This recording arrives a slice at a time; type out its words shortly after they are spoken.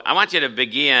I want you to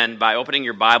begin by opening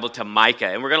your Bible to Micah.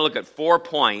 And we're going to look at 4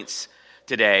 points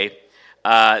today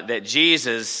that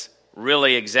Jesus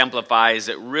really exemplifies,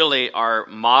 that really are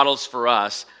models for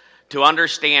us to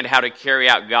understand how to carry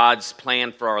out God's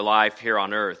plan for our life here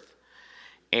on earth.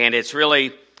 And it's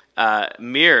really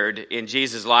mirrored in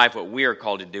Jesus' life what we are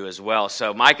called to do as well.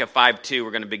 So Micah 5:2,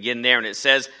 we're going to begin there. And it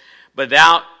says, "But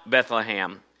thou,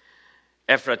 Bethlehem,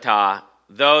 Ephratah,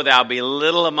 though thou be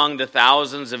little among the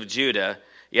thousands of Judah,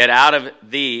 yet out of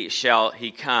thee shall he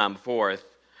come forth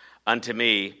unto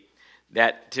me,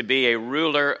 that to be a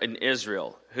ruler in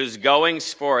Israel, whose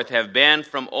goings forth have been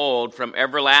from old, from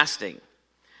everlasting."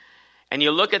 And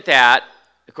you look at that,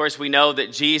 of course we know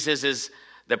that Jesus is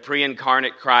the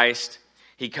pre-incarnate Christ.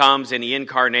 He comes and he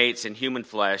incarnates in human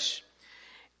flesh,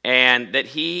 and that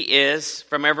he is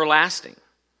from everlasting.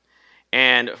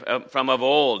 And from of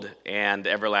old and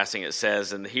everlasting, it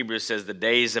says, and the Hebrew says the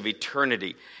days of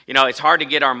eternity. You know, it's hard to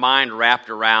get our mind wrapped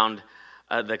around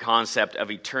the concept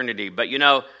of eternity. But you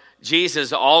know,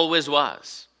 Jesus always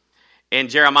was. In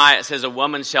Jeremiah, it says, "A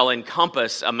woman shall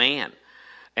encompass a man."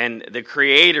 And the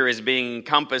Creator is being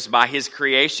encompassed by his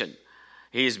creation.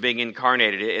 He's being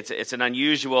incarnated. It's an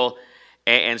unusual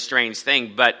and strange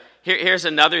thing. But here's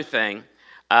another thing.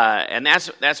 And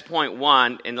that's point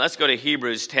one. And let's go to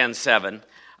Hebrews 10:7.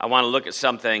 I want to look at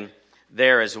something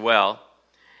there as well.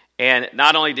 And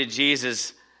not only did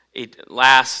Jesus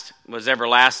was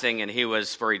everlasting and he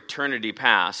was for eternity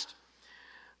past,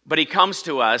 but he comes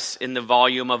to us in the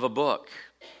volume of a book.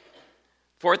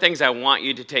 4 things I want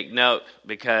you to take note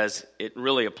because it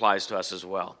really applies to us as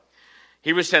well.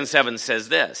 Hebrews 10:7 says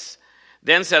this,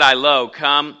 Then said I, lo,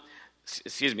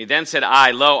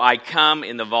 I come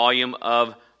in the volume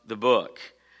of the book.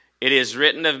 It is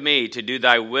written of me to do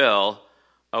thy will,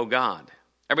 O God.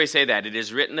 Everybody say that. It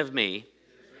is written of me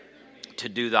to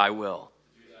do thy will.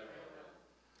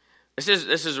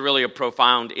 This is really a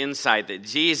profound insight that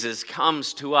Jesus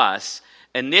comes to us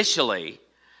initially,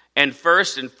 and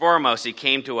first and foremost, he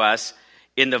came to us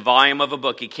in the volume of a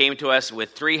book. He came to us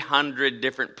with 300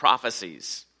 different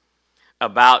prophecies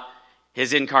about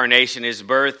his incarnation, his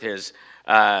birth, his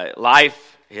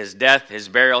life, his death, his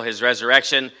burial, his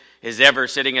resurrection, his ever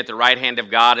sitting at the right hand of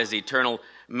God, his eternal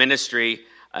ministry,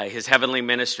 his heavenly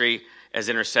ministry as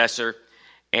intercessor,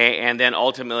 and then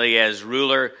ultimately as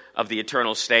ruler of the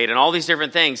eternal state, and all these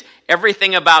different things.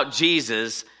 Everything about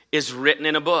Jesus is written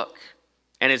in a book,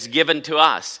 and it's given to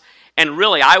us. And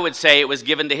really, I would say it was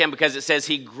given to him because it says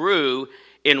he grew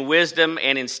in wisdom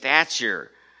and in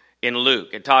stature in Luke.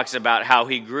 It talks about how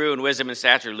he grew in wisdom and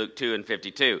stature, Luke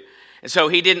 2:52. And so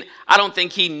I don't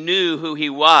think he knew who he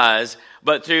was,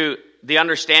 but through the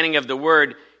understanding of the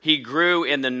word, he grew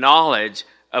in the knowledge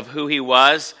of who he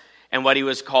was and what he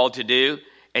was called to do.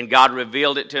 And God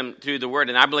revealed it to him through the word.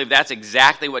 And I believe that's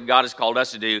exactly what God has called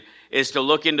us to do, is to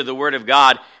look into the word of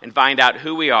God and find out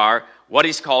who we are, what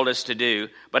he's called us to do.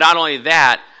 But not only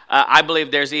that, I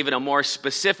believe there's even a more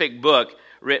specific book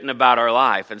written about our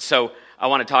life. And so I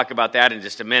want to talk about that in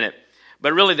just a minute.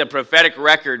 But really, the prophetic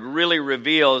record really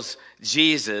reveals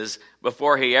Jesus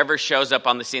before he ever shows up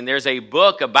on the scene. There's a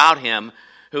book about him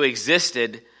who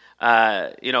existed,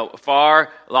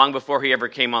 far long before he ever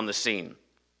came on the scene.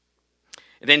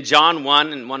 And then John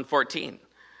 1 and 1:14.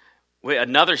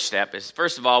 Another step is,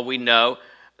 first of all, we know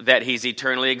that he's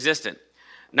eternally existent.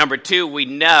 Number 2, we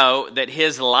know that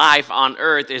his life on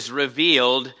earth is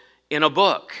revealed in a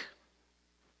book.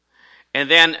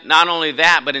 And then not only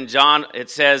that, but in John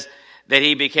it says that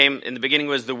he became, in the beginning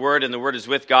was the Word, and the Word is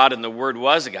with God, and the Word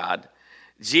was God.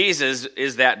 Jesus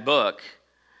is that book.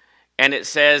 And it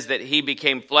says that he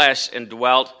became flesh and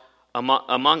dwelt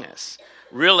among us.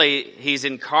 Really, he's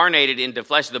incarnated into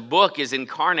flesh. The book is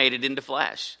incarnated into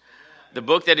flesh. The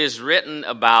book that is written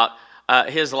about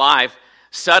his life,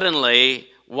 suddenly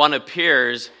one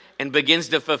appears and begins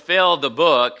to fulfill the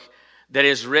book that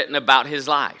is written about his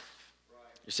life.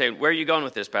 You say, where are you going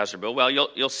with this, Pastor Bill? Well,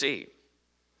 you'll see.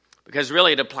 Because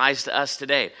really it applies to us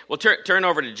today. Well, turn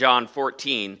over to John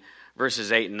 14,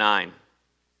 verses 8 and 9.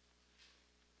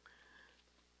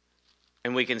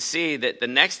 And we can see that the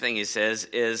next thing he says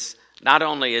is, not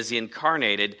only is he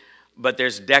incarnated, but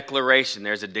there's declaration.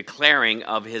 There's a declaring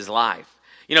of his life.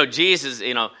 You know, Jesus,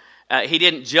 he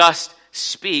didn't just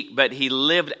speak, but he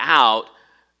lived out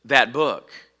that book.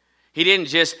 He didn't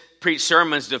just preach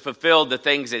sermons to fulfill the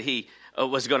things that he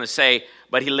was going to say,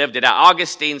 but he lived it out.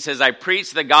 Augustine says, I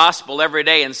preach the gospel every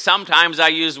day, and sometimes I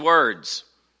use words.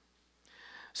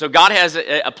 So God has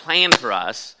a plan for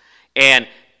us, and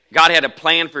God had a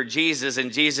plan for Jesus,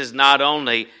 and Jesus not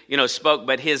only, spoke,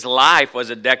 but his life was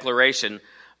a declaration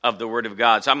of the Word of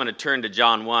God. So I'm going to turn to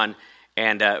John 1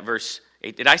 and verse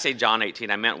Did I say John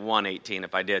 18? I meant 1:18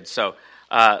 if I did. So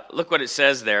look what it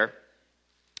says there.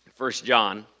 1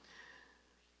 John.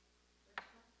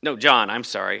 No, John, I'm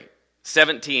sorry.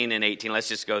 17 and 18. Let's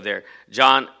just go there.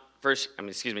 John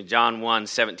 1,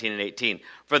 17 and 18.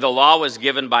 For the law was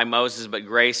given by Moses, but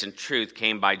grace and truth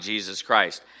came by Jesus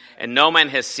Christ. And no man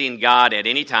has seen God at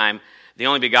any time, the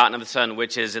only begotten of the Son,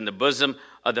 which is in the bosom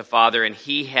of the Father, and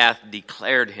he hath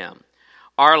declared him.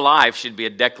 Our life should be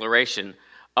a declaration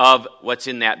of what's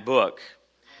in that book.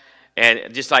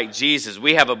 And just like Jesus,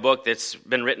 we have a book that's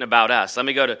been written about us. Let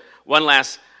me go to one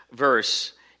last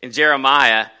verse. In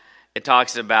Jeremiah, it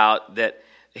talks about that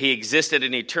he existed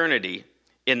in eternity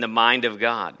in the mind of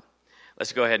God.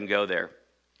 Let's go ahead and go there.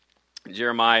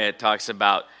 Jeremiah talks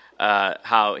about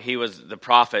how he was the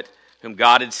prophet whom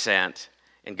God had sent,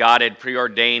 and God had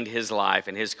preordained his life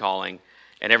and his calling,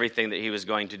 and everything that he was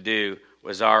going to do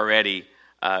was already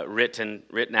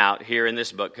written out here in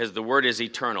this book, because the word is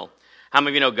eternal. How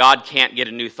many of you know God can't get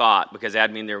a new thought, because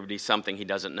that'd mean there would be something he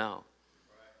doesn't know?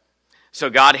 So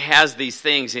God has these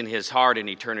things in his heart in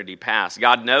eternity past.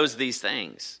 God knows these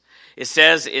things. It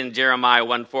says in Jeremiah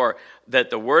 1:4 that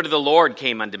the word of the Lord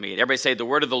came unto me. Everybody say the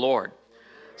word of the Lord.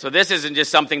 So this isn't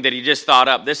just something that he just thought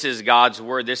up. This is God's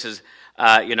word. This is,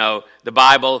 the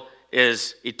Bible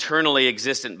is eternally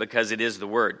existent because it is the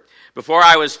word. Before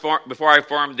I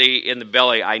formed thee in the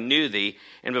belly, I knew thee,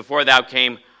 and before thou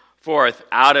came forth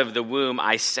out of the womb,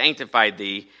 I sanctified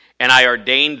thee, and I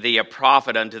ordained thee a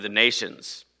prophet unto the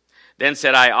nations. Then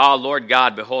said I, Ah, Lord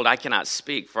God, behold, I cannot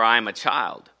speak, for I am a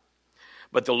child.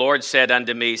 But the Lord said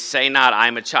unto me, Say not, I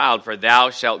am a child, for thou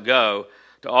shalt go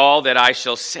to all that I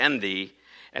shall send thee,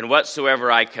 and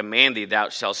whatsoever I command thee, thou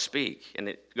shalt speak. And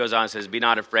it goes on and says, Be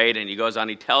not afraid. And he goes on,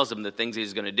 he tells them the things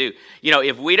he's going to do.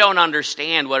 If we don't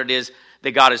understand what it is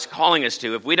that God is calling us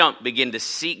to, if we don't begin to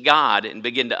seek God and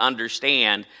begin to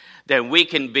understand, then we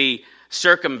can be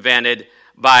circumvented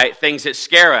by things that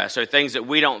scare us or things that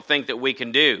we don't think that we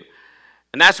can do.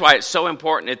 And that's why it's so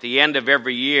important at the end of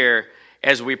every year,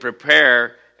 as we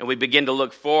prepare and we begin to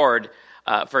look forward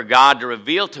for God to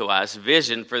reveal to us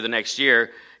vision for the next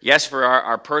year. Yes, for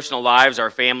our personal lives, our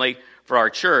family, for our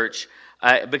church.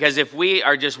 Because if we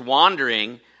are just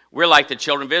wandering, we're like the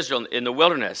children of Israel in the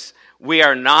wilderness. We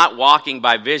are not walking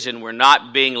by vision. We're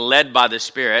not being led by the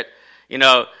Spirit.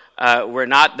 We're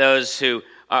not those who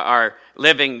are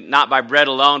living not by bread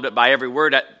alone, but by every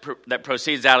word that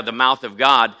proceeds out of the mouth of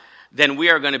God. Then we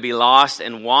are going to be lost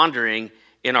and wandering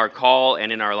in our call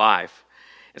and in our life.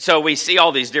 And so we see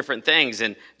all these different things.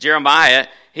 And Jeremiah,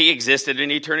 he existed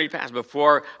in eternity past.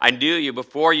 Before I knew you,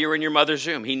 before you were in your mother's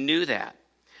womb, he knew that.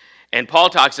 And Paul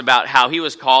talks about how he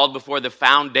was called before the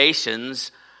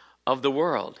foundations of the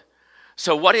world.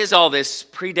 So what is all this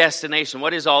predestination?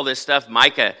 What is all this stuff?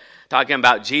 Micah talking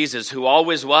about Jesus, who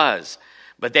always was.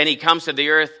 But then he comes to the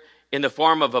earth in the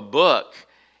form of a book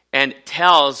and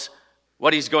tells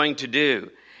what he's going to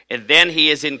do. And then he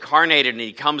is incarnated and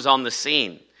he comes on the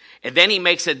scene. And then he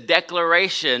makes a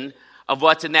declaration of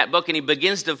what's in that book, and he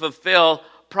begins to fulfill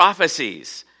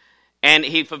prophecies. And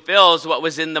he fulfills what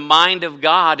was in the mind of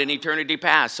God in eternity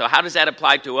past. So how does that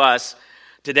apply to us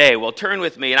today? Well, turn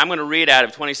with me, and I'm going to read out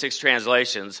of 26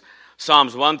 translations,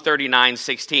 Psalms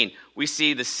 139:16. We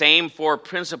see the same four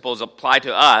principles apply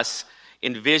to us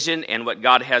in vision and what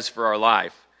God has for our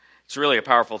life. It's really a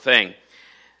powerful thing.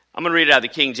 I'm going to read it out of the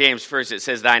King James first. It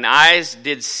says, Thine eyes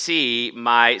did see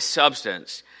my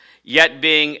substance, yet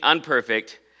being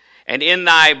unperfect, and in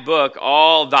thy book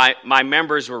all my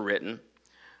members were written,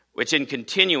 which in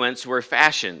continuance were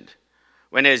fashioned,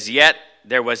 when as yet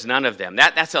there was none of them.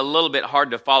 That's a little bit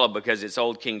hard to follow because it's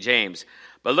Old King James.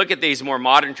 But look at these more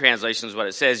modern translations, what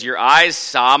it says. Your eyes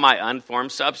saw my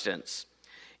unformed substance.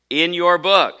 In your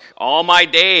book, all my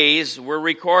days were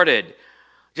recorded.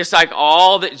 Just like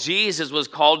all that Jesus was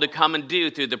called to come and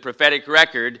do through the prophetic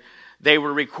record, they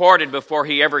were recorded before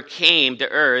he ever came to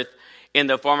earth in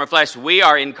the form of flesh. We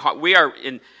are in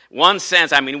one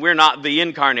sense, we're not the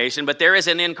incarnation, but there is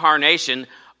an incarnation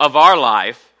of our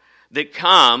life that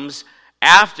comes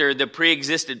after the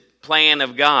pre-existed plan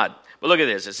of God. But look at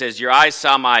this. It says, Your eyes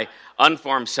saw my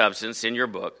unformed substance in your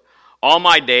book. All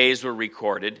my days were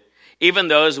recorded, even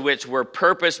those which were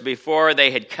purposed before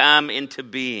they had come into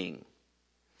being.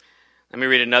 Let me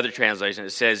read another translation.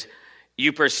 It says,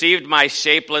 You perceived my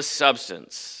shapeless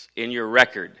substance in your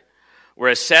record, were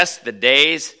assessed the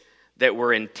days that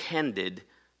were intended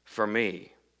for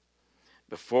me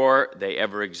before they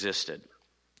ever existed.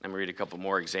 Let me read a couple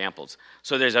more examples.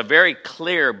 So there's a very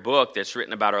clear book that's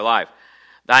written about our life.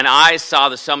 Thine eyes saw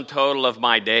the sum total of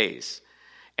my days,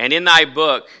 and in thy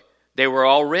book they were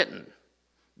all written.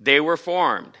 They were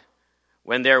formed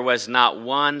when there was not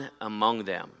one among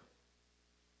them.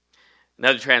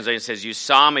 Another translation says, you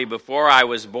saw me before I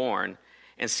was born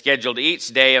and scheduled each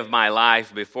day of my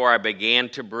life before I began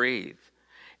to breathe.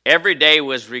 Every day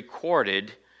was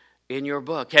recorded in your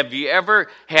book. Have you ever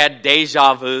had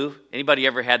deja vu? Anybody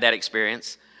ever had that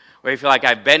experience? Where you feel like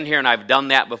I've been here and I've done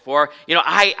that before? You know,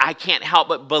 I can't help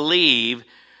but believe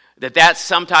that that's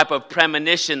some type of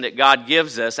premonition that God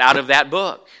gives us out of that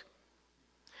book.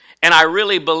 And I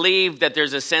really believe that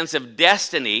there's a sense of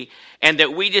destiny and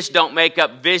that we just don't make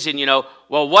up vision,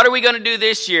 well, what are we going to do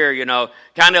this year?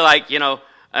 Kind of like,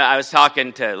 I was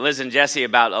talking to Liz and Jesse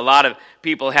about a lot of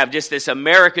people have just this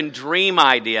American dream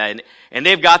idea and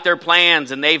they've got their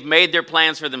plans and they've made their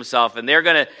plans for themselves and they're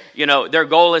going to, their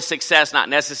goal is success, not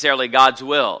necessarily God's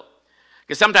will.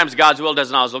 Because sometimes God's will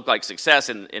doesn't always look like success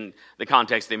in the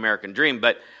context of the American dream.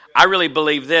 But I really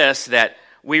believe this, that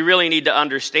we really need to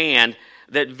understand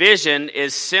that vision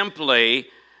is simply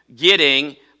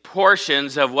getting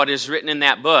portions of what is written in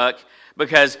that book,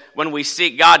 because when we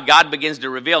seek God, God begins to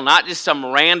reveal not just some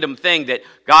random thing that,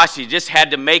 gosh, He just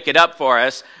had to make it up for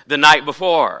us the night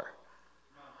before.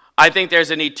 I think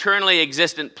there's an eternally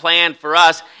existent plan for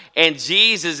us, and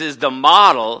Jesus is the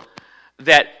model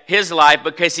that His life,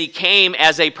 because He came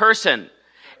as a person.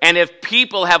 And if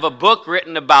people have a book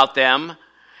written about them,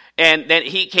 and that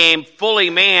He came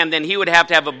fully man, then He would have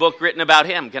to have a book written about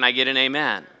Him. Can I get an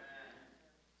amen?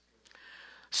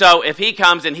 So if He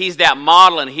comes and He's that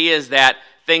model and He is that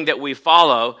thing that we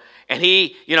follow, and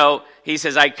He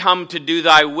says, I come to do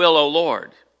thy will, O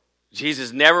Lord.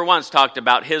 Jesus never once talked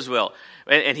about His will.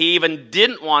 And He even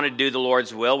didn't want to do the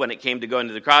Lord's will when it came to going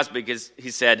to the cross, because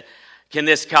He said, can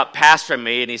this cup pass from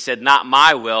me? And He said, not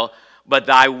my will, but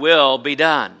thy will be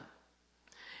done.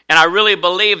 And I really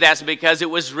believe that's because it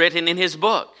was written in His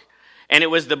book. And it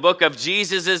was the book of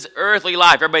Jesus' earthly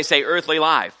life. Everybody say earthly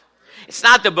life. It's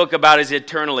not the book about His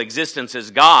eternal existence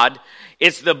as God.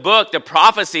 It's the book, the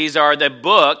prophecies are the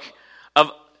book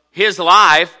of His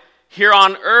life here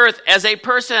on earth as a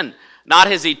person. Not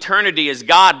His eternity as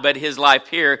God, but His life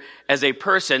here as a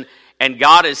person. And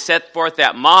God has set forth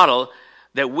that model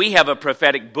that we have a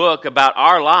prophetic book about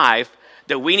our life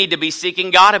that we need to be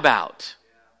seeking God about.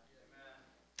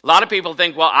 A lot of people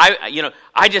think, well,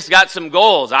 I just got some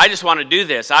goals. I just want to do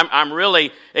this. I'm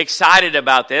really excited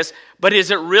about this. But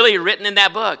is it really written in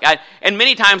that book? And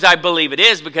many times I believe it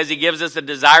is, because He gives us the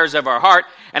desires of our heart.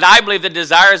 And I believe the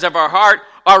desires of our heart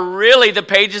are really the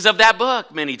pages of that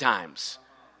book many times.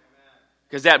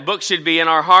 Because that book should be in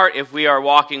our heart if we are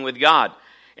walking with God.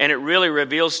 And it really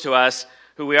reveals to us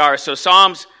who we are. So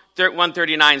Psalms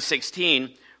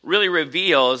 139:16 really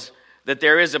reveals that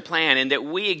there is a plan and that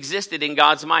we existed in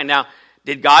God's mind. Now,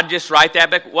 did God just write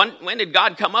that book? When did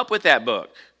God come up with that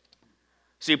book?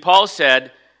 See, Paul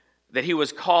said that he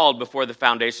was called before the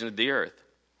foundation of the earth.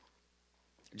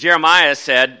 Jeremiah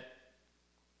said,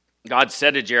 God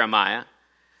said to Jeremiah,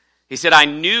 He said, I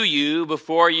knew you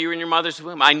before you were in your mother's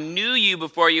womb. I knew you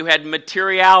before you had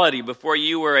materiality, before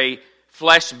you were a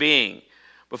flesh being,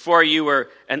 before you were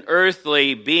an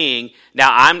earthly being. Now,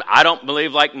 I don't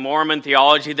believe like Mormon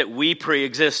theology that we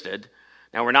pre-existed.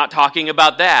 Now, we're not talking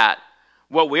about that.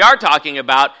 What we are talking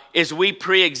about is we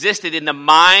pre-existed in the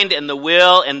mind and the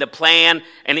will and the plan,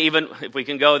 and even, if we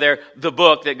can go there, the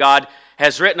book that God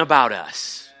has written about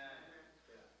us.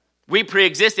 We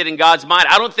pre-existed in God's mind.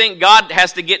 I don't think God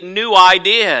has to get new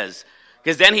ideas,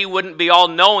 because then He wouldn't be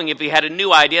all-knowing. If He had a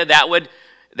new idea, that would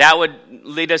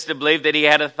lead us to believe that He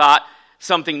had a thought,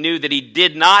 something new that He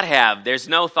did not have. There's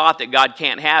no thought that God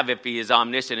can't have if He is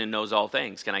omniscient and knows all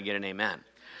things. Can I get an amen?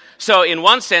 So in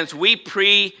one sense, we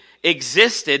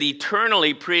pre-existed,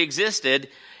 eternally pre-existed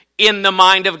in the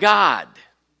mind of God.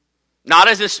 Not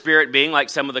as a spirit being like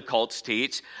some of the cults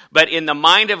teach, but in the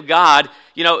mind of God.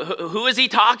 You know, who is He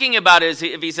talking about if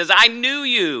He says, I knew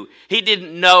you? He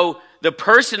didn't know the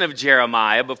person of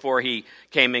Jeremiah before he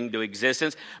came into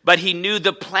existence, but He knew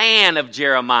the plan of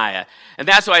Jeremiah. And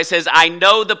that's why He says, I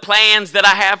know the plans that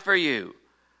I have for you.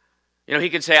 You know, He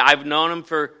could say, I've known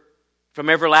them from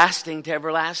everlasting to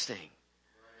everlasting.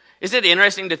 Isn't it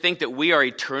interesting to think that we are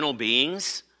eternal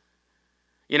beings?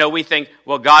 You know, we think,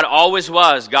 well, God always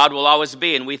was, God will always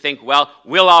be. And we think, well,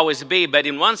 we'll always be. But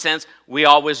in one sense, we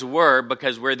always were,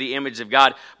 because we're the image of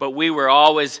God. But we were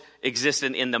always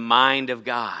existent in the mind of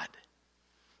God.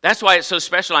 That's why it's so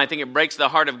special. I think it breaks the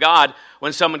heart of God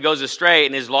when someone goes astray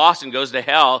and is lost and goes to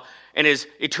hell and is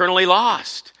eternally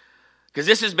lost. Because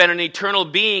this has been an eternal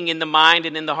being in the mind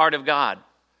and in the heart of God.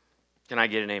 Can I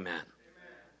get an amen?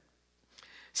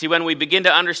 See, when we begin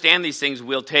to understand these things,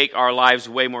 we'll take our lives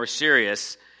way more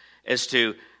serious as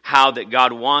to how that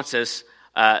God wants us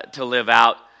to live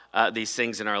out these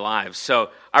things in our lives. So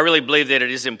I really believe that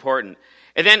it is important.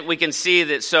 And then we can see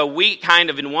that, so we kind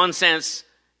of, in one sense,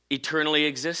 eternally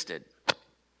existed.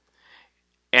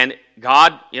 And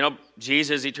God,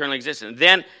 Jesus eternally existed. And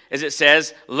then, as it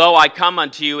says, lo, I come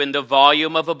unto you in the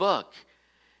volume of a book.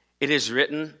 It is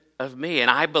written of me.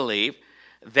 And I believe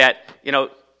that,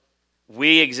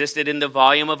 we existed in the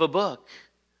volume of a book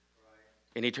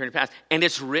in eternity past. And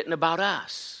it's written about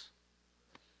us.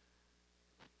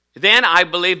 Then I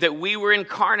believe that we were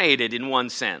incarnated in one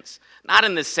sense. Not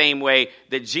in the same way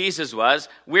that Jesus was.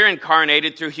 We're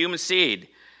incarnated through human seed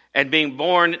and being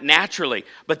born naturally.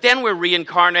 But then we're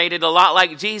reincarnated a lot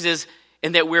like Jesus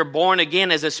in that we're born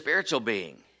again as a spiritual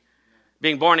being.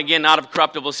 Being born again not of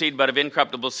corruptible seed but of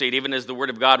incorruptible seed, even as the word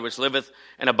of God which liveth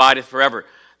and abideth forever.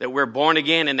 That we're born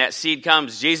again and that seed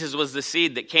comes. Jesus was the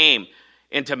seed that came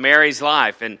into Mary's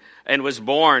life and was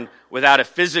born without a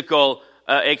physical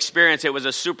experience. It was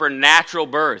a supernatural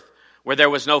birth where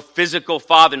there was no physical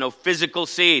father, no physical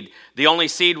seed. The only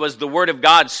seed was the word of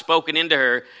God spoken into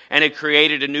her, and it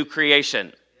created a new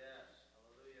creation.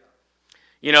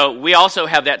 We also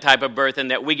have that type of birth in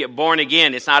that we get born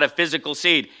again. It's not a physical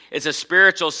seed. It's a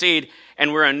spiritual seed,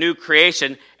 and we're a new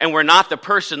creation, and we're not the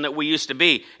person that we used to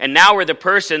be. And now we're the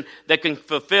person that can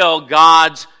fulfill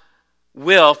God's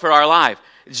will for our life.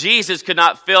 Jesus could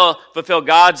not fulfill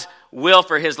God's will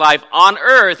for his life on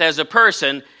earth as a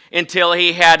person until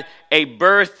he had a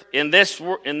birth in this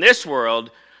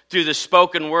world through the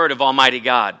spoken word of Almighty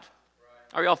God.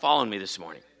 Are y'all following me this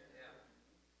morning?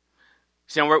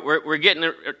 So we're getting,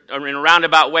 in a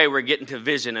roundabout way, we're getting to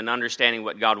vision and understanding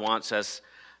what God wants us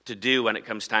to do when it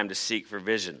comes time to seek for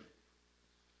vision.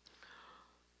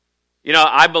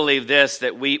 I believe this,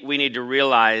 that we need to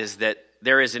realize that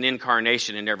there is an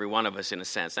incarnation in every one of us in a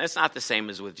sense. And it's not the same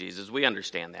as with Jesus. We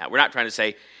understand that. We're not trying to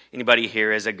say anybody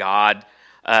here is a God,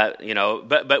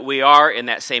 but we are in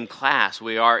that same class.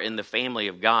 We are in the family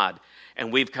of God.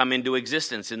 And we've come into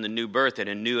existence in the new birth in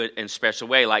a new and special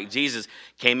way. Like Jesus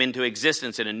came into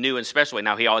existence in a new and special way.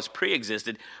 Now, he always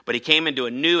pre-existed, but he came into a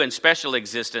new and special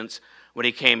existence when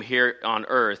he came here on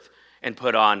earth and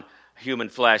put on human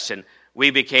flesh. And we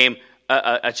became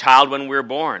a child when we were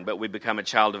born, but we become a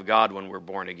child of God when we're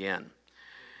born again.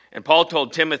 And Paul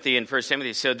told Timothy in 1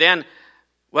 Timothy, so then,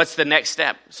 what's the next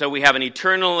step? So we have an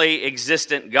eternally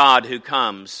existent God who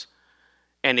comes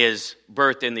and is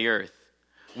birthed in the earth.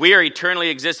 We are eternally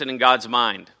existent in God's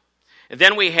mind. And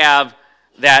then we have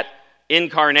that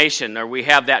incarnation, or we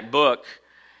have that book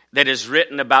that is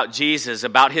written about Jesus,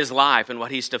 about his life and what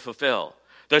he's to fulfill.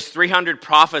 Those 300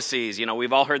 prophecies,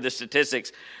 we've all heard the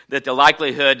statistics that the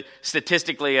likelihood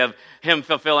statistically of him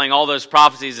fulfilling all those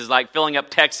prophecies is like filling up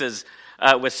Texas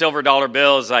with silver dollar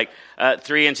bills like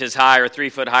 3 inches high or 3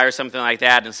 foot high or something like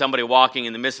that, and somebody walking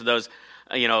in the midst of those,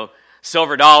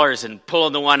 silver dollars and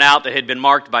pulling the one out that had been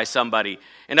marked by somebody.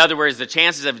 In other words, the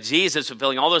chances of Jesus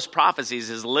fulfilling all those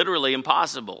prophecies is literally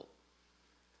impossible.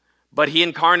 But he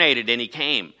incarnated and he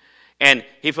came. And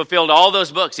he fulfilled all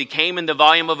those books. He came in the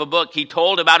volume of a book. He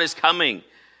told about his coming.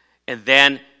 And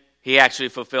then he actually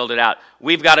fulfilled it out.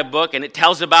 We've got a book and it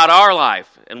tells about our life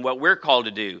and what we're called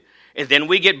to do. And then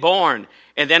we get born.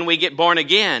 And then we get born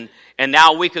again. And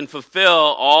now we can fulfill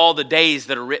all the days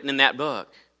that are written in that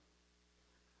book.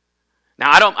 Now,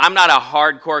 I'm not a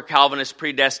hardcore Calvinist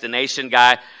predestination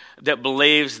guy that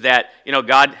believes that,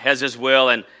 God has his will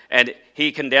and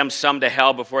he condemns some to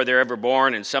hell before they're ever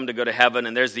born and some to go to heaven,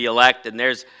 and there's the elect and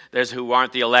there's who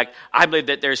aren't the elect. I believe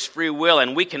that there's free will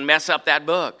and we can mess up that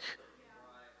book.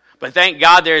 But thank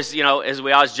God there's, as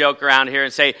we always joke around here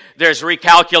and say, there's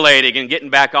recalculating and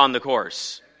getting back on the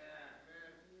course.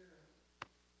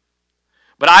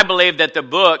 But I believe that the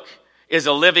book is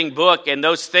a living book, and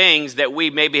those things that we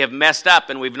maybe have messed up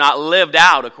and we've not lived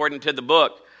out according to the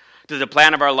book, to the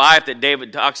plan of our life that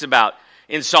David talks about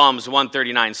in Psalms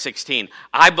 139:16.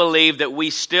 I believe that we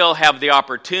still have the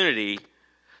opportunity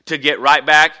to get right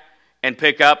back and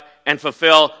pick up and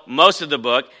fulfill most of the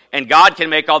book, and God can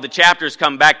make all the chapters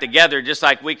come back together just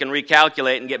like we can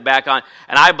recalculate and get back on.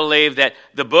 And I believe that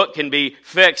the book can be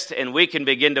fixed and we can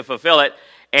begin to fulfill it.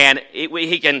 And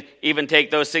he can even take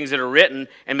those things that are written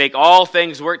and make all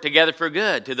things work together for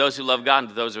good to those who love God and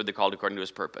to those who are called according to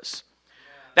his purpose.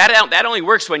 That only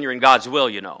works when you're in God's will,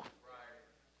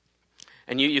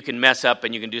 And you can mess up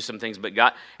and you can do some things, but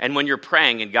God, and when you're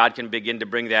praying, and God can begin to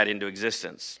bring that into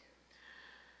existence.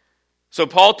 So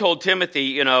Paul told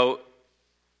Timothy,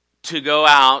 to go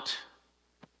out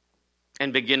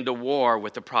and begin to war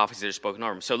with the prophecies that are spoken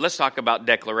over him. So let's talk about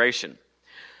declaration.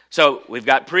 So we've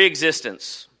got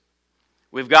pre-existence.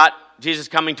 We've got Jesus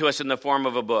coming to us in the form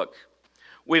of a book.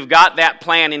 we've got that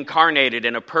plan incarnated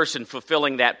in a person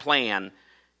fulfilling that plan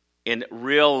in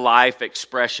real life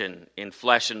expression, in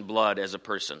flesh and blood as a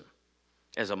person,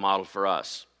 as a model for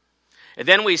us. And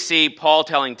then we see Paul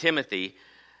telling Timothy,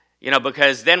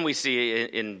 because then we see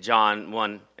in John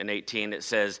 1:18, it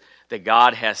says that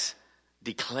God has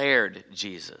declared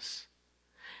Jesus.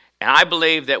 And I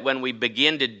believe that when we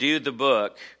begin to do the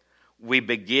book, we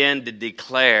begin to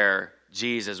declare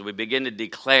Jesus. We begin to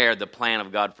declare the plan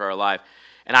of God for our life.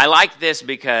 And I like this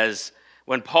because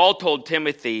when Paul told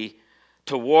Timothy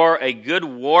to war a good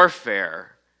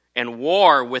warfare and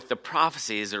war with the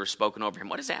prophecies that are spoken over him,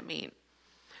 what does that mean?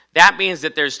 That means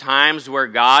that there's times where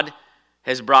God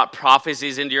has brought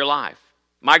prophecies into your life.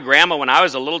 My grandma, when I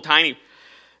was a little tiny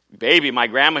baby, my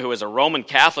grandma, who was a Roman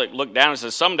Catholic, looked down and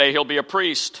said, someday he'll be a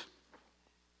priest.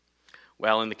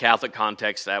 Well, in the Catholic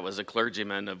context, that was a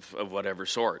clergyman of whatever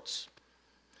sorts.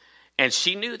 And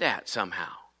she knew that somehow.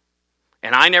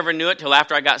 And I never knew it till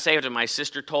after I got saved, and my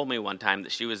sister told me one time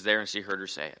that she was there and she heard her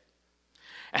say it.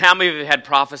 And how many of you have had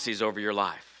prophecies over your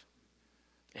life?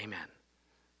 Amen.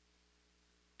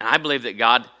 And I believe that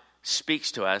God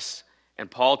speaks to us, and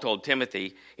Paul told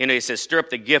Timothy, he says, stir up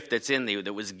the gift that's in thee,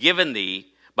 that was given thee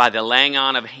by the laying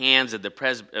on of hands of the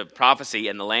prophecy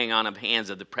and the laying on of hands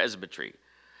of the presbytery.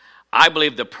 I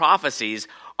believe the prophecies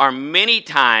are many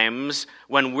times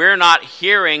when we're not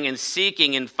hearing and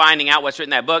seeking and finding out what's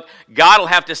written in that book, God will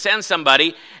have to send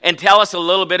somebody and tell us a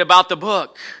little bit about the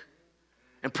book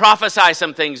and prophesy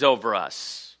some things over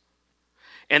us.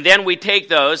 And then we take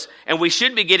those, and we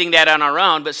should be getting that on our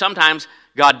own, but sometimes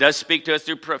God does speak to us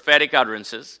through prophetic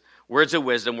utterances, words of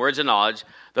wisdom, words of knowledge,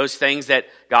 those things that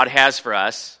God has for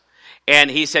us.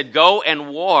 And he said, go and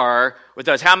war with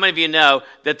those. How many of you know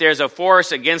that there's a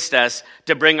force against us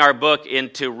to bring our book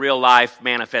into real life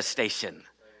manifestation?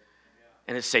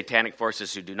 And it's satanic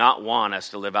forces who do not want us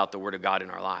to live out the Word of God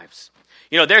in our lives.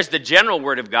 There's the general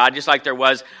Word of God, just like there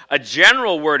was a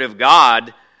general Word of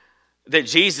God that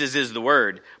Jesus is the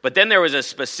Word. But then there was a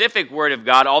specific Word of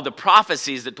God, all the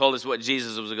prophecies that told us what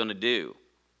Jesus was going to do.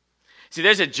 See,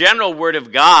 there's a general Word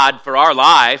of God for our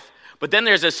life, but then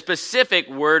there's a specific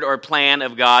word or plan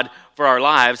of God for our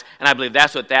lives, and I believe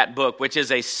that's what that book, which is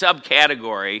a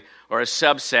subcategory or a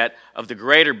subset of the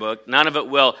greater book, none of it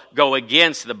will go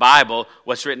against the Bible,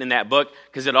 what's written in that book,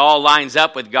 because it all lines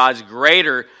up with God's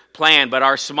greater plan, but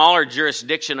our smaller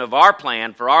jurisdiction of our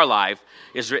plan for our life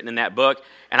is written in that book,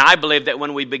 and I believe that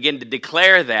when we begin to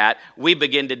declare that, we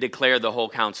begin to declare the whole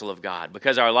counsel of God,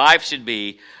 because our life should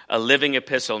be a living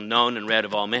epistle known and read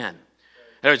of all men.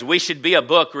 In other words, we should be a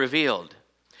book revealed.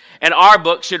 And our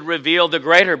book should reveal the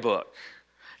greater book.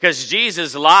 Because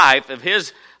Jesus' life, of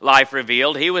his life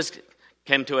revealed,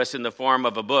 came to us in the form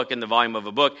of a book, in the volume of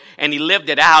a book, and he lived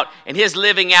it out. And his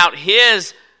living out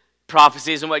his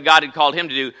prophecies and what God had called him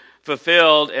to do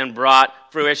fulfilled and brought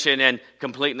fruition and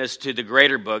completeness to the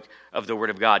greater book of the Word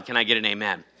of God. Can I get an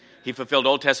amen? He fulfilled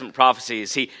Old Testament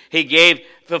prophecies. He gave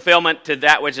fulfillment to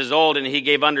that which is old, and he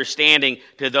gave understanding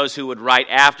to those who would write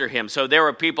after him. So there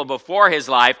were people before his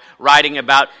life writing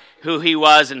about who he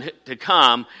was and to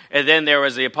come, and then there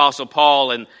was the Apostle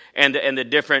Paul and the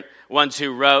different ones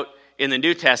who wrote in the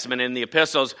New Testament, in the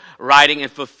epistles, writing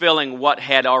and fulfilling what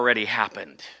had already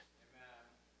happened.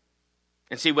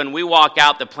 And see, when we walk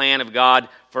out the plan of God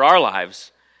for our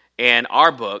lives and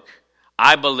our book,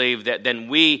 I believe that then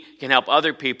we can help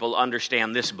other people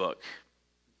understand this book.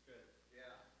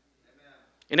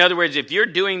 In other words, if you're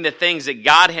doing the things that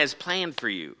God has planned for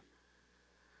you.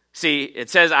 See,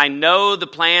 it says, I know the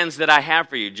plans that I have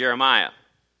for you, Jeremiah.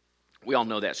 We all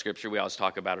know that scripture. We always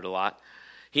talk about it a lot.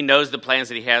 He knows the plans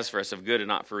that he has for us of good and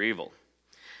not for evil.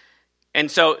 And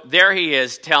so there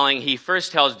he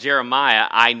first tells Jeremiah,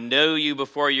 I know you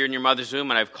before you're in your mother's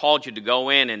womb, and I've called you to go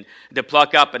in and to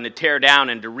pluck up and to tear down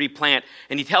and to replant.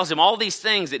 And he tells him all these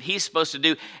things that he's supposed to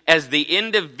do as the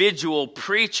individual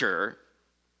preacher.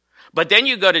 But then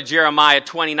you go to Jeremiah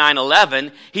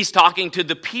 29:11, he's talking to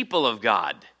the people of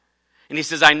God. And he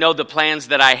says, I know the plans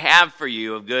that I have for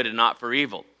you of good and not for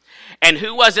evil. And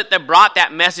who was it that brought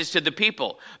that message to the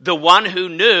people? The one who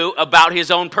knew about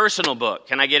his own personal book.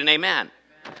 Can I get an amen?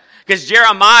 Because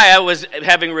Jeremiah was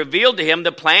having revealed to him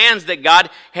the plans that God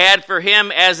had for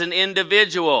him as an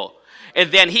individual.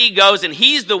 And then he goes and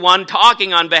he's the one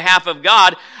talking on behalf of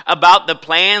God about the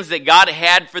plans that God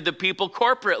had for the people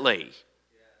corporately.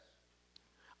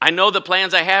 I know the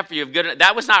plans I have for you of good.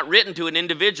 That was not written to an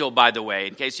individual, by the way,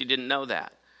 in case you didn't know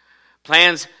that.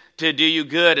 Plans to do you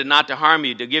good and not to harm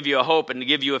you, to give you a hope and to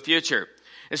give you a future.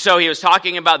 And so he was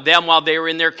talking about them while they were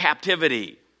in their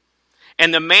captivity.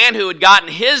 And the man who had gotten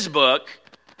his book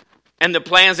and the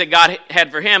plans that God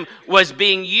had for him was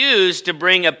being used to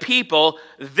bring a people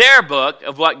their book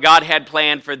of what God had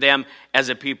planned for them as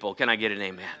a people. Can I get an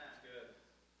amen?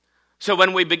 So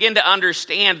when we begin to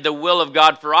understand the will of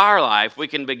God for our life, we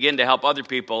can begin to help other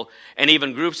people and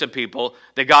even groups of people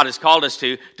that God has called us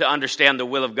to understand the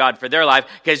will of God for their life,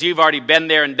 because you've already been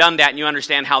there and done that and you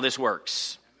understand how this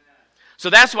works. So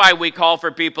that's why we call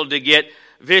for people to get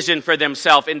vision for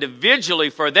themselves individually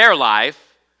for their life,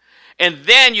 and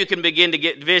then you can begin to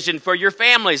get vision for your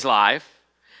family's life.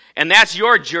 And that's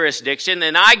your jurisdiction,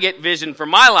 and I get vision for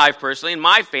my life personally and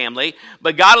my family,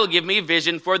 but God will give me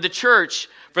vision for the church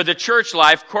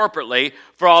life corporately,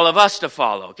 for all of us to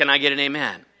follow. Can I get an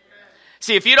amen?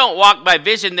 See, if you don't walk by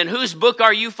vision, then whose book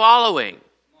are you following?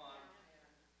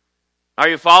 Are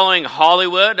you following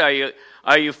Hollywood?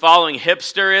 Are you following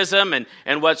hipsterism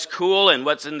and what's cool and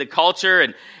what's in the culture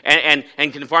and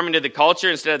conforming to the culture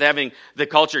instead of having the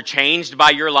culture changed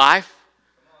by your life?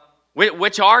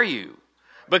 Which are you?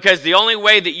 Because the only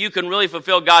way that you can really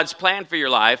fulfill God's plan for your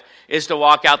life is to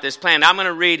walk out this plan. Now I'm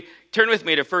going to turn with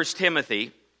me to 1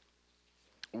 Timothy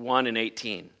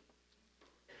 1:18.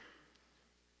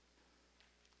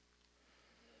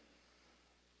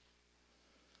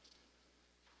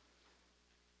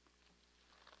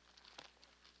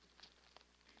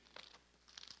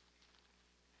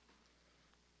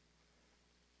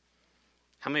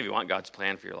 How many of you want God's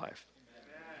plan for your life?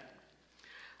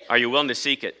 Amen. Are you willing to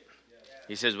seek it?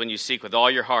 He says, when you seek with all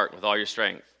your heart, with all your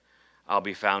strength, I'll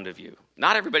be found of you.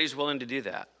 Not everybody's willing to do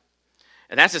that.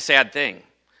 And that's a sad thing,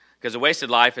 because a wasted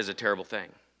life is a terrible thing.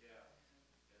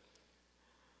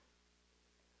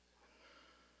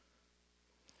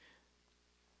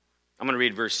 I'm going to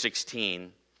read verse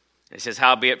 16. It says,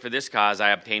 howbeit for this cause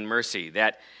I obtained mercy,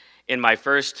 that in me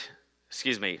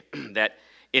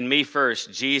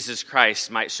first Jesus Christ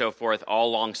might show forth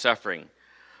all longsuffering,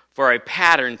 for a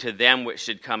pattern to them which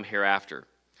should come hereafter.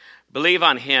 Believe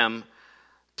on him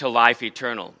to life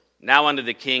eternal. Now unto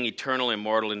the King, eternal,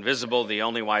 immortal, invisible, the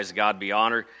only wise God, be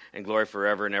honor and glory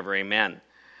forever and ever. Amen.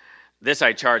 This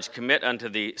I charge, commit unto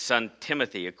the son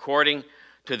Timothy, according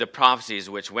to the prophecies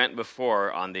which went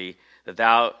before on thee, that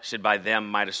thou should by them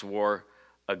mightest war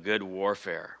a good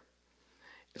warfare.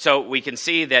 So we can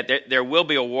see that there will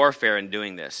be a warfare in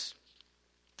doing this.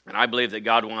 And I believe that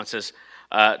God wants us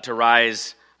to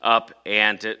rise up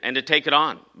and to take it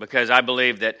on, because I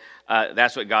believe that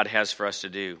that's what God has for us to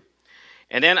do.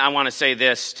 And then I want to say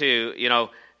this too,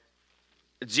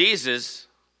 Jesus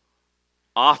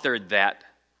authored that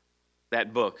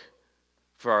book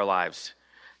for our lives.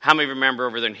 How many remember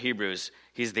over there in Hebrews,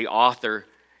 he's the author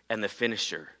and the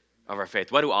finisher of our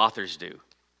faith? What do authors do?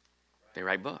 They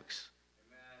write books.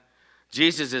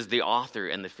 Jesus is the author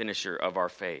and the finisher of our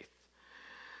faith.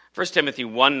 1 Timothy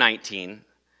 1:19,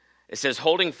 it says,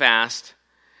 holding fast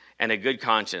and a good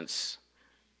conscience.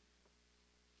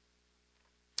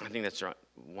 I think that's right.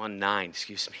 1:9,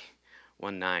 excuse me.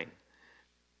 1:9.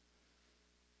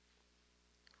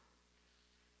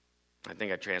 I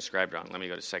think I transcribed wrong. Let me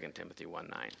go to 2 Timothy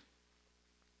 1:9.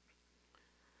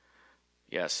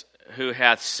 Yes, who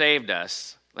hath saved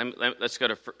us. Let's go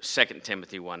to 2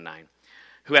 Timothy 1:9.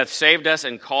 Who hath saved us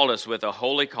and called us with a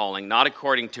holy calling, not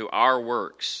according to our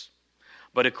works,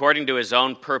 but according to his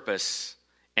own purpose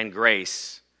and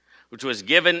grace, which was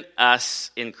given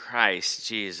us in Christ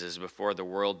Jesus before the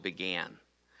world began.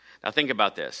 Now think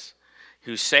about this.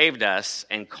 Who saved us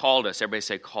and called us. Everybody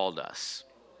say, called us.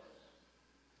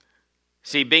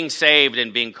 See, being saved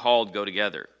and being called go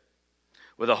together.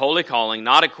 With a holy calling,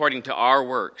 not according to our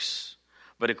works,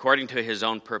 but according to his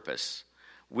own purpose.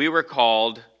 We were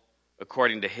called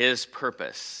according to his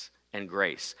purpose and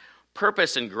grace.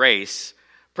 Purpose and grace.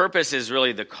 Purpose is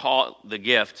really the call, the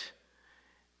gift,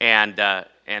 and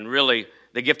really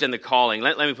the gift and the calling.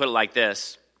 Let me put it like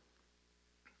this.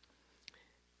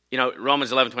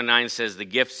 Romans 11:29 says the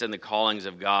gifts and the callings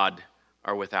of God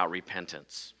are without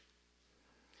repentance.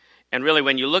 And really,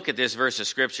 when you look at this verse of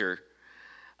Scripture,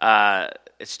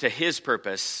 it's to his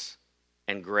purpose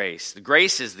and grace. The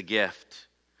grace is the gift.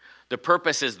 The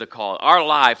purpose is the call. Our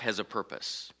life has a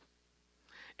purpose.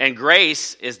 And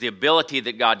grace is the ability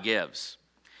that God gives.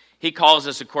 He calls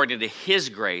us according to his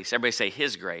grace. Everybody say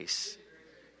his grace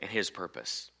and his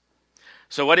purpose.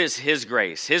 So what is his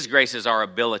grace? His grace is our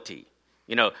ability.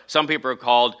 Some people are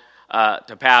called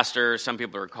to pastor. Some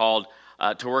people are called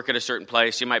to work at a certain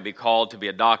place. You might be called to be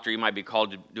a doctor. You might be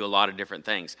called to do a lot of different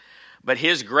things. But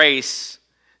his grace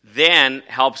then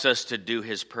helps us to do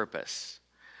his purpose.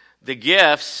 The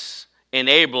gifts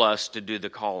enable us to do the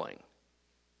calling.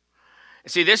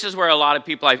 See, this is where a lot of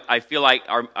people I feel like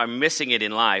are missing it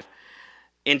in life.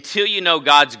 until you know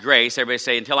God's grace, everybody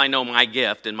say, until I know my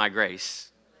gift and my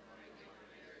grace,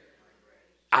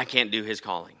 I can't do his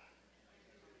calling.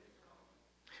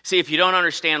 See, if you don't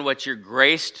understand what you're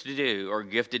graced to do or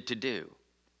gifted to do,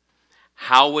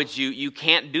 how would you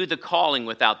can't do the calling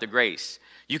without the grace.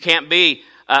 You can't be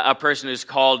a person who's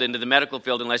called into the medical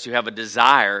field unless you have a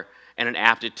desire and an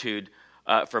aptitude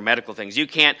for medical things. You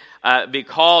can't be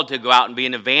called to go out and be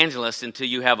an evangelist until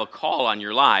you have a call on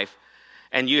your life,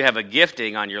 and you have a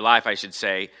gifting on your life, I should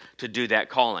say, to do that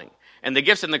calling. And the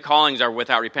gifts and the callings are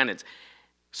without repentance.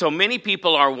 So many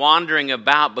people are wandering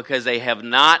about because they have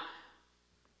not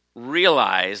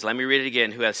realized, let me read it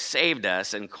again, who has saved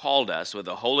us and called us with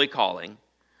a holy calling,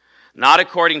 not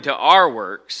according to our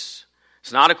works.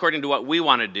 It's not according to what we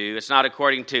want to do. It's not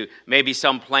according to maybe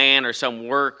some plan or some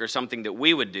work or something that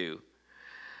we would do.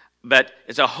 But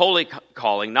it's a holy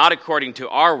calling, not according to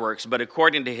our works, but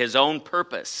according to his own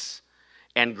purpose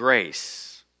and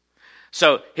grace.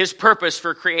 So his purpose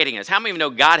for creating us. How many of you know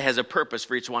God has a purpose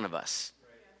for each one of us?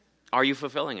 Are you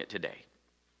fulfilling it today?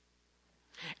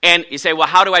 And you say, well,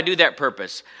 how do I do that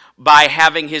purpose? By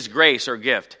having his grace or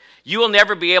gift. You will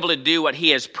never be able to do what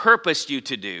he has purposed you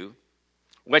to do,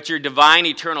 what your divine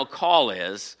eternal call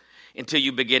is, until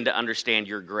you begin to understand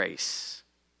your grace.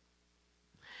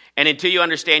 And until you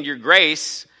understand your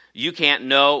grace, you can't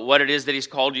know what it is that he's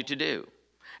called you to do.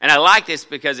 And I like this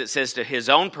because it says to his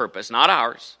own purpose, not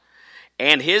ours,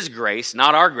 and his grace,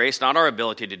 not our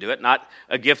ability to do it, not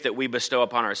a gift that we bestow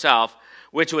upon ourselves,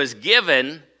 which was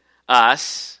given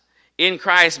us in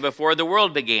Christ before the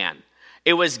world began.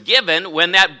 It was given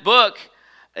when that book,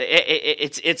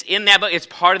 it's in that book, it's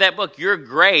part of that book. Your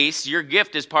grace, your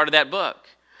gift is part of that book.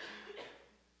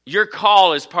 Your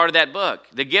call is part of that book.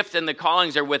 The gift and the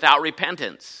callings are without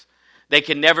repentance. They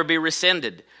can never be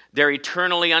rescinded. They're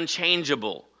eternally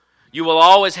unchangeable. You will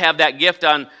always have that gift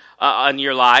on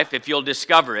your life if you'll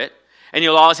discover it, and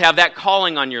you'll always have that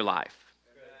calling on your life.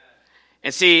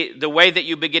 And see, the way that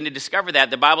you begin to discover that,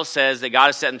 the Bible says that God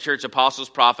has set in church apostles,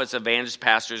 prophets, evangelists,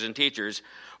 pastors, and teachers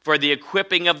for the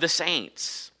equipping of the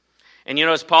saints. And you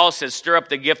know, as Paul says, stir up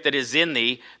the gift that is in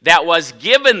thee, that was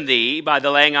given thee by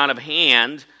the laying on of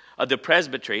hand of the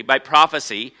presbytery, by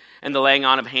prophecy and the laying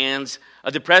on of hands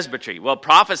of the presbytery. Well,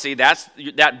 prophecy, that's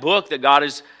that book that God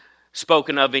has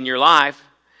spoken of in your life.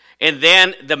 And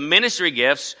then the ministry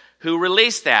gifts, who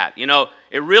released that. You know,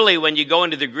 it really, when you go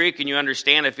into the Greek and you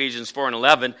understand Ephesians 4 and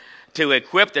 11, to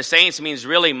equip the saints means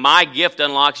really my gift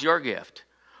unlocks your gift.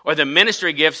 Or the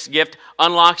ministry gift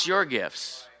unlocks your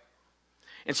gifts.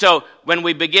 And so when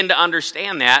we begin to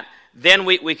understand that, then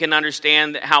we can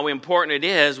understand how important it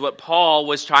is what Paul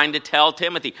was trying to tell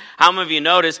Timothy. How many of you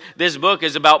notice this book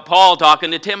is about Paul talking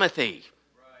to Timothy?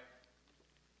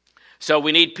 So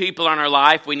we need people in our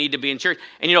life. We need to be in church.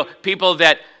 And you know, people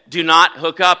that do not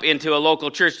hook up into a local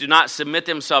church, do not submit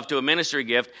themselves to a ministry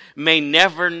gift, may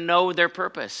never know their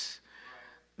purpose.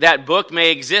 That book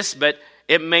may exist, but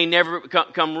it may never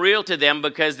come real to them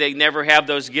because they never have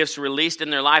those gifts released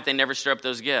in their life. They never stir up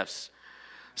those gifts.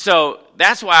 So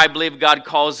that's why I believe God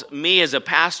calls me as a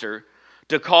pastor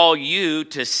to call you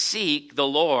to seek the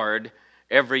Lord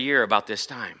every year about this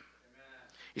time.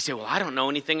 You say, well, I don't know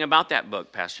anything about that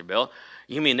book, Pastor Bill.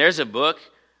 You mean there's a book,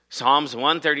 Psalms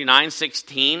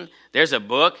 139:16, there's a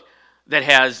book that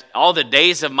has all the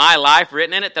days of my life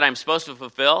written in it that I'm supposed to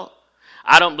fulfill?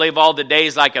 I don't believe all the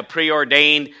days like a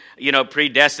preordained,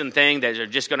 predestined thing that are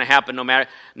just going to happen no matter.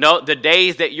 No, the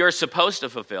days that you're supposed to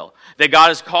fulfill, that God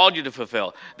has called you to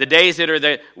fulfill, the days that are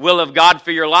the will of God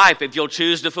for your life if you'll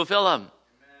choose to fulfill them.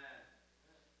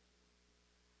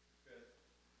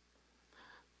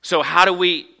 So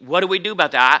what do we do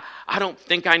about that? I don't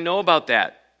think I know about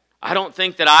that. I don't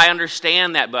think that I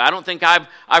understand that book. I don't think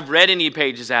I've read any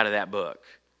pages out of that book.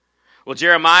 Well,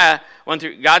 Jeremiah,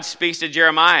 God speaks to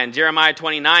Jeremiah. In Jeremiah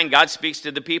 29, God speaks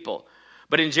to the people.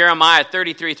 But in Jeremiah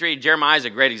 33:3, Jeremiah is a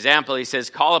great example. He says,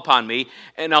 call upon me,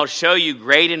 and I'll show you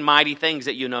great and mighty things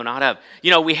that you know not of.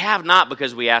 We have not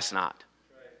because we ask not.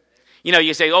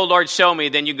 You say, oh, Lord, show me.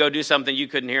 Then you go do something you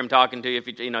couldn't hear him talking to you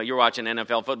if you're watching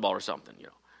NFL football or something.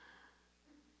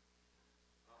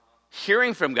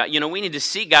 Hearing from God. We need to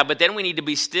seek God, but then we need to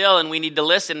be still, and we need to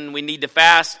listen, and we need to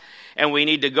fast, and we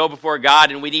need to go before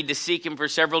God, and we need to seek him for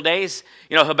several days.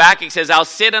 Habakkuk says, I'll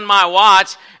sit on my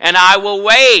watch, and I will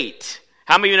wait.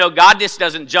 How many of you know God just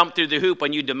doesn't jump through the hoop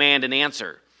when you demand an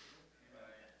answer?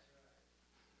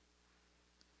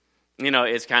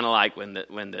 It's kind of like when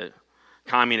the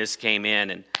communists came in,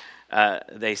 and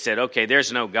they said, okay,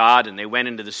 there's no God, and they went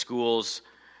into the schools,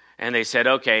 and they said,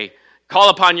 okay, call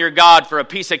upon your God for a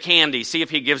piece of candy. See if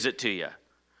he gives it to you.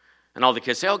 And all the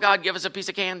kids say, oh, God, give us a piece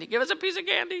of candy. Give us a piece of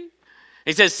candy.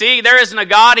 He says, see, there isn't a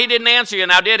God. He didn't answer you,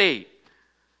 now did he?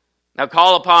 Now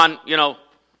call upon, I don't know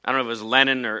if it was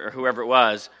Lenin or whoever it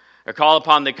was, or call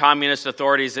upon the communist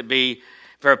authorities that be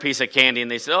for a piece of candy. And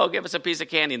they said, oh, give us a piece of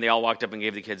candy. And they all walked up and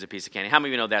gave the kids a piece of candy. How many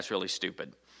of you know that's really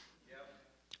stupid? Yep.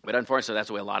 But unfortunately, that's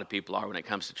the way a lot of people are when it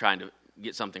comes to trying to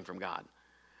get something from God.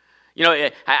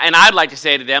 And I'd like to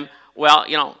say to them, well,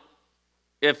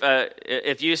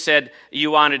 if you said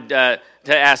you wanted to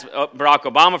ask Barack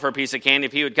Obama for a piece of candy,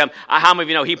 if he would come, how many of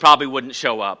you know he probably wouldn't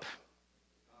show up?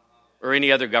 Or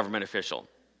any other government official.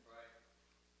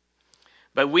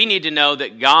 But we need to know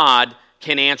that God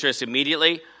can answer us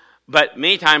immediately, but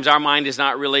many times our mind is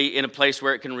not really in a place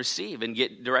where it can receive and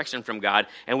get direction from God,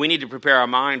 and we need to prepare our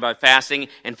mind by fasting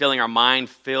and filling our mind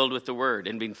filled with the Word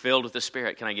and being filled with the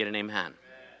Spirit. Can I get an amen?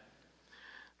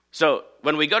 So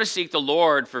when we go to seek the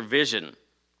Lord for vision,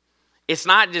 it's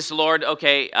not just, Lord,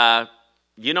 okay,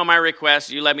 you know my request,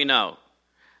 you let me know.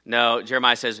 No,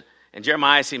 Jeremiah says, and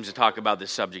Jeremiah seems to talk about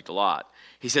this subject a lot.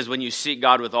 He says, when you seek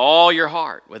God with all your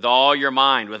heart, with all your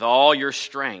mind, with all your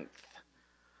strength,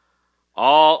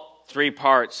 all three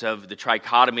parts of the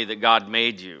trichotomy that God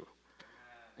made you,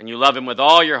 and you love Him with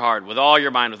all your heart, with all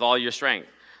your mind, with all your strength,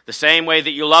 the same way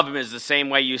that you love Him is the same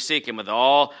way you seek Him, with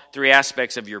all three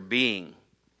aspects of your being.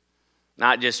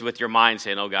 Not just with your mind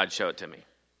saying, oh, God, show it to me.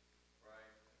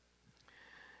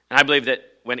 And I believe that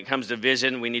when it comes to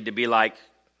vision, we need to be like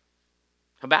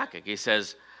Habakkuk. He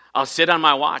says, I'll sit on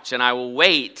my watch and I will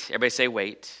wait. Everybody say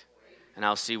wait. And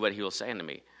I'll see what He will say unto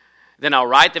me. Then I'll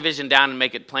write the vision down and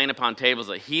make it plain upon tables,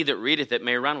 that he that readeth it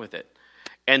may run with it.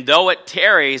 And though it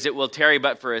tarries, it will tarry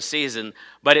but for a season,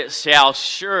 but it shall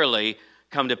surely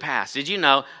come to pass. Did you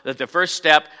know that the first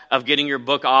step of getting your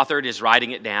book authored is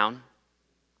writing it down?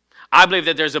 I believe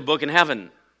that there's a book in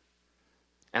heaven.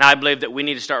 And I believe that we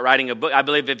need to start writing a book. I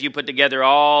believe if you put together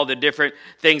all the different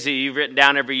things that you've written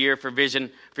down every year for vision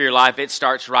for your life, it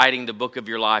starts writing the book of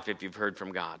your life if you've heard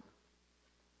from God.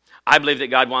 I believe that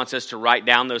God wants us to write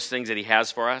down those things that He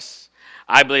has for us.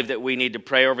 I believe that we need to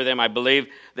pray over them. I believe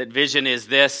that vision is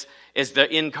the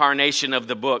incarnation of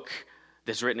the book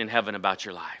that's written in heaven about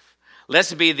your life.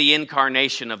 Let's be the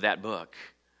incarnation of that book.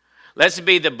 Let's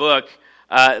be the book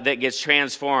that gets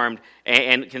transformed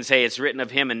and can say it's written of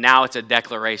Him, and now it's a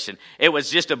declaration. It was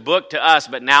just a book to us,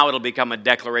 but now it'll become a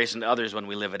declaration to others when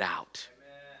we live it out.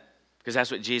 Because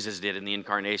that's what Jesus did in the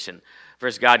incarnation.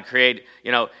 First, God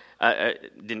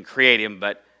didn't create Him,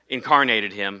 but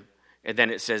incarnated Him. And then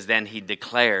it says, then He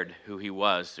declared who He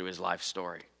was through His life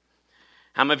story.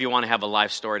 How many of you want to have a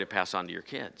life story to pass on to your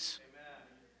kids?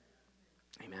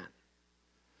 Amen.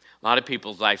 A lot of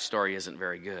people's life story isn't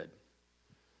very good.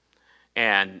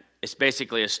 And it's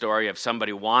basically a story of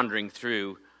somebody wandering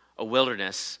through a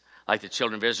wilderness like the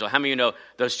children of Israel. How many of you know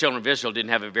those children of Israel didn't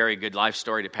have a very good life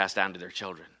story to pass down to their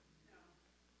children?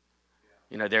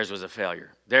 Theirs was a failure.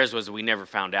 Theirs was we never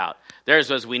found out. Theirs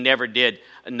was we never did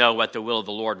know what the will of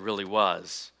the Lord really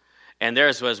was. And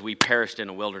theirs was we perished in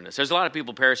a wilderness. There's a lot of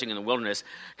people perishing in the wilderness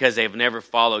because they've never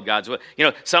followed God's will.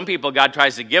 Some people, God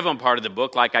tries to give them part of the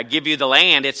book, like, I give you the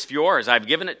land, it's yours, I've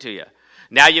given it to you.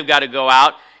 Now you've got to go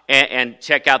out and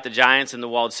check out the giants and the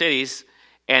walled cities,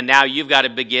 and now you've got to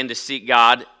begin to seek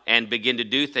God and begin to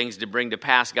do things to bring to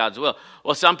pass God's will.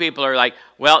 Well, some people are like,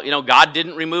 well, God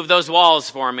didn't remove those walls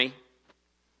for me.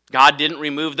 God didn't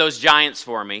remove those giants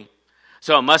for me,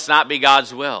 so it must not be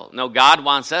God's will. No, God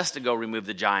wants us to go remove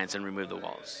the giants and remove the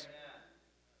walls.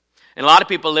 And a lot of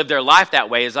people live their life that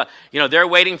way. They're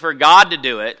waiting for God to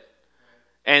do it,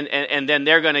 and then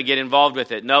they're going to get involved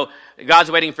with it. No,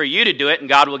 God's waiting for you to do it, and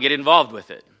God will get involved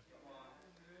with it.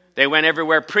 They went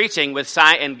everywhere preaching with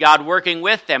and God working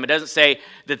with them. It doesn't say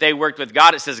that they worked with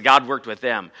God. It says God worked with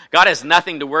them. God has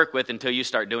nothing to work with until you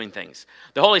start doing things.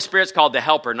 The Holy Spirit's called the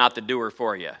helper, not the doer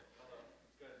for you.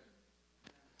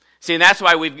 See, and that's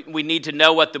why we need to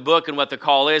know what the book and what the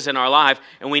call is in our life.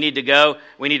 And we need to go,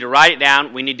 we need to write it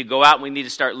down, we need to go out, and we need to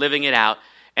start living it out.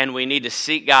 And we need to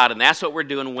seek God. And that's what we're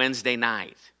doing Wednesday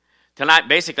night. Tonight,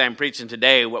 basically, I'm preaching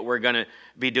today what we're going to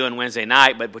be doing Wednesday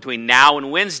night. But between now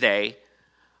and Wednesday,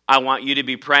 I want you to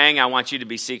be praying. I want you to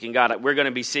be seeking God. We're going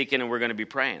to be seeking and we're going to be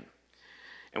praying.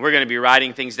 And we're going to be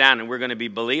writing things down and we're going to be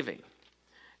believing.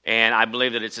 And I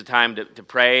believe that it's a time to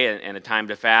pray and a time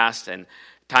to fast and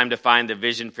time to find the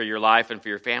vision for your life and for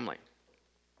your family.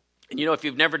 And if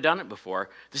you've never done it before,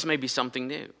 this may be something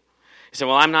new. You say,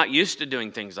 well, I'm not used to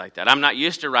doing things like that. I'm not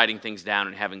used to writing things down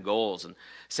and having goals and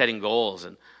setting goals.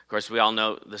 And of course, we all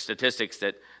know the statistics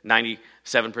that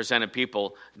 97% of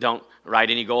people don't write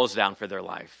any goals down for their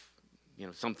life.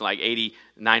 Something like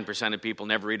 89% of people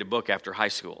never read a book after high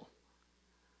school.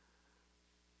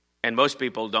 And most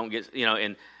people don't get,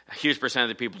 and a huge percent of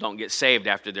the people don't get saved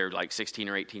after they're like 16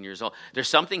 or 18 years old. There's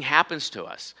something happens to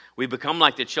us. We become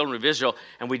like the children of Israel,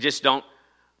 and we just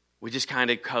kind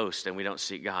of coast, and we don't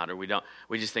seek God, or we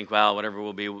just think, well, whatever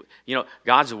will be.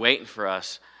 God's waiting for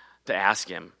us to ask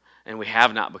him, and we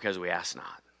have not because we ask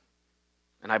not.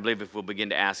 And I believe if we'll begin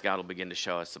to ask, God will begin to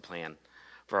show us the plan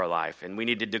for our life. And we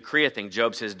need to decree a thing.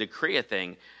 Job says, decree a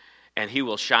thing, and he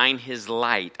will shine his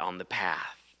light on the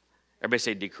path. Everybody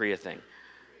say, decree a thing.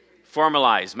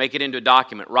 Formalize, make it into a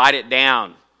document, write it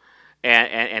down,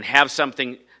 and have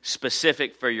something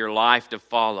specific for your life to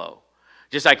follow.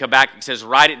 Just like Habakkuk says,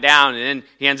 write it down, and then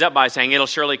he ends up by saying, it'll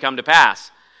surely come to pass.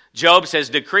 Job says,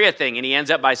 decree a thing, and he ends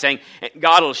up by saying,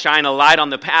 God will shine a light on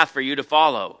the path for you to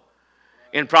follow.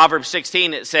 In Proverbs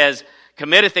 16, it says,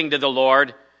 commit a thing to the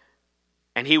Lord,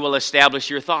 and he will establish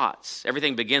your thoughts.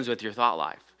 Everything begins with your thought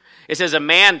life. It says, a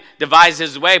man devises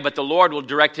his way, but the Lord will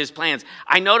direct his plans.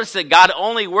 I notice that God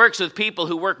only works with people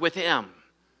who work with him.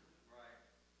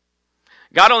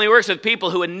 God only works with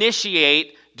people who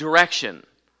initiate direction.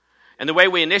 And the way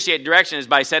we initiate direction is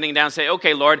by sitting down and saying,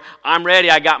 okay, Lord, I'm ready.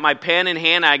 I got my pen in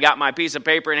hand. I got my piece of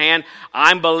paper in hand.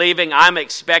 I'm believing. I'm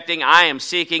expecting. I am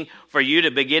seeking for you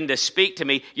to begin to speak to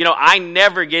me. I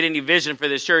never get any vision for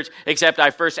this church except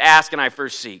I first ask and I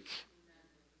first seek.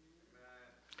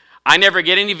 I never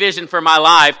get any vision for my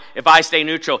life if I stay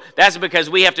neutral. That's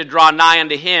because we have to draw nigh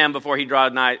unto him before he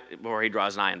draws nigh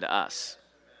unto us.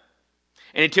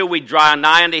 And until we draw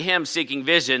nigh unto him seeking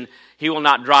vision, he will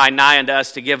not draw nigh unto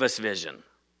us to give us vision.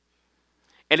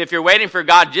 And if you're waiting for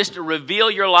God just to reveal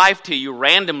your life to you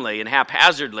randomly and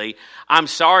haphazardly, I'm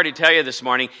sorry to tell you this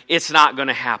morning, it's not going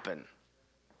to happen.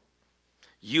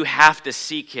 You have to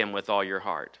seek him with all your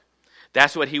heart.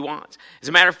 That's what he wants. As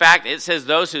a matter of fact, it says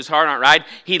those whose heart aren't right,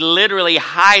 he literally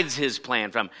hides his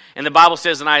plan from. And the Bible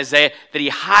says in Isaiah that he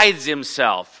hides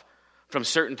himself from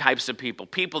certain types of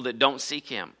people that don't seek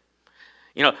him.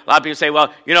 A lot of people say,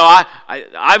 well,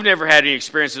 I've never had any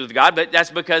experiences with God, but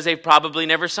that's because they've probably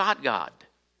never sought God.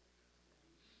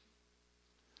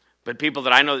 But people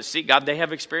that I know that seek God, they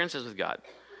have experiences with God.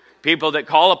 People that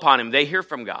call upon him, they hear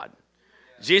from God.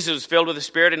 Jesus was filled with the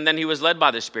Spirit, and then he was led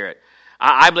by the Spirit.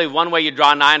 I believe one way you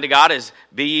draw nigh unto God is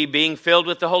being filled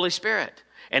with the Holy Spirit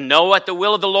and know what the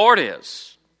will of the Lord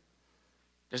is.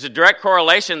 There's a direct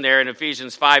correlation there in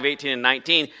Ephesians 5:18 and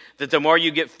 19 that the more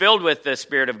you get filled with the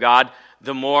Spirit of God,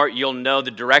 the more you'll know the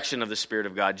direction of the Spirit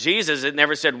of God. Jesus, it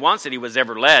never said once that he was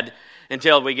ever led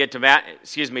until we get to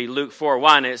Luke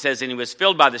 4:1. And it says, and he was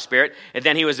filled by the Spirit, and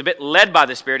then he was a bit led by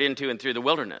the Spirit into and through the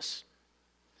wilderness.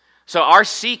 So our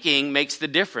seeking makes the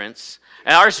difference.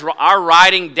 And our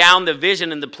writing down the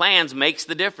vision and the plans makes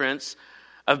the difference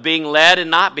of being led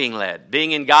and not being led,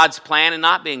 being in God's plan and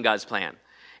not being God's plan.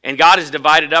 And God has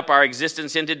divided up our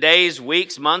existence into days,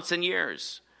 weeks, months, and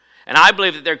years. And I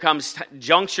believe that there comes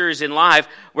junctures in life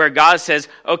where God says,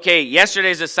 okay,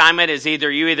 yesterday's assignment is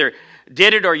you either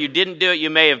did it or you didn't do it. You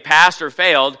may have passed or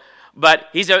failed, but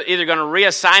he's either going to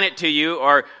reassign it to you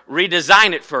or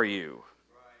redesign it for you.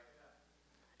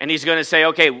 And he's going to say,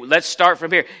 okay, let's start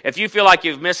from here. If you feel like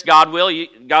you've missed God's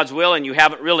will and you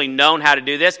haven't really known how to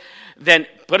do this, then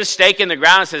put a stake in the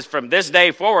ground and says, from this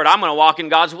day forward, I'm going to walk in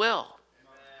God's will.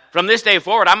 From this day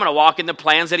forward, I'm going to walk in the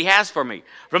plans that he has for me.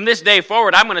 From this day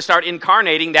forward, I'm going to start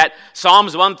incarnating that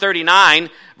Psalms 139,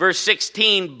 verse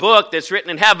 16 book that's written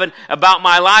in heaven about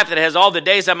my life that has all the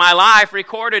days of my life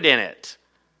recorded in it.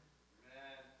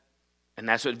 And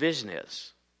that's what vision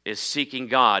is seeking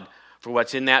God for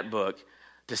what's in that book,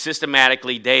 to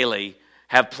systematically, daily,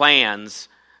 have plans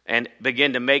and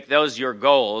begin to make those your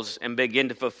goals and begin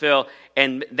to fulfill.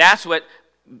 And that's what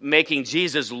making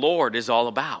Jesus Lord is all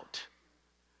about.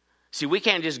 See, we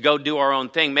can't just go do our own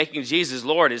thing. Making Jesus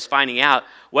Lord is finding out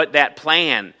what that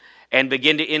plan and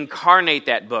begin to incarnate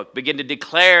that book, begin to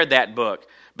declare that book,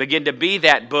 begin to be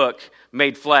that book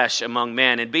made flesh among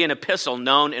men and be an epistle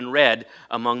known and read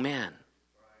among men.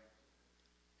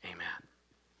 Amen.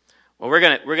 Well, we're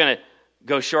gonna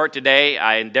go short today.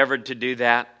 I endeavored to do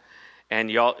that, and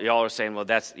y'all are saying, "Well,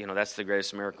 that's the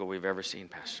greatest miracle we've ever seen,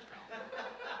 Pastor Bill."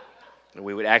 And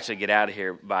we would actually get out of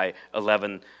here by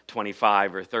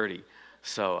 11:25 or 30.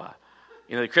 So,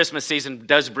 the Christmas season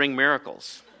does bring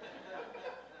miracles.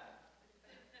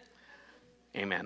 Amen.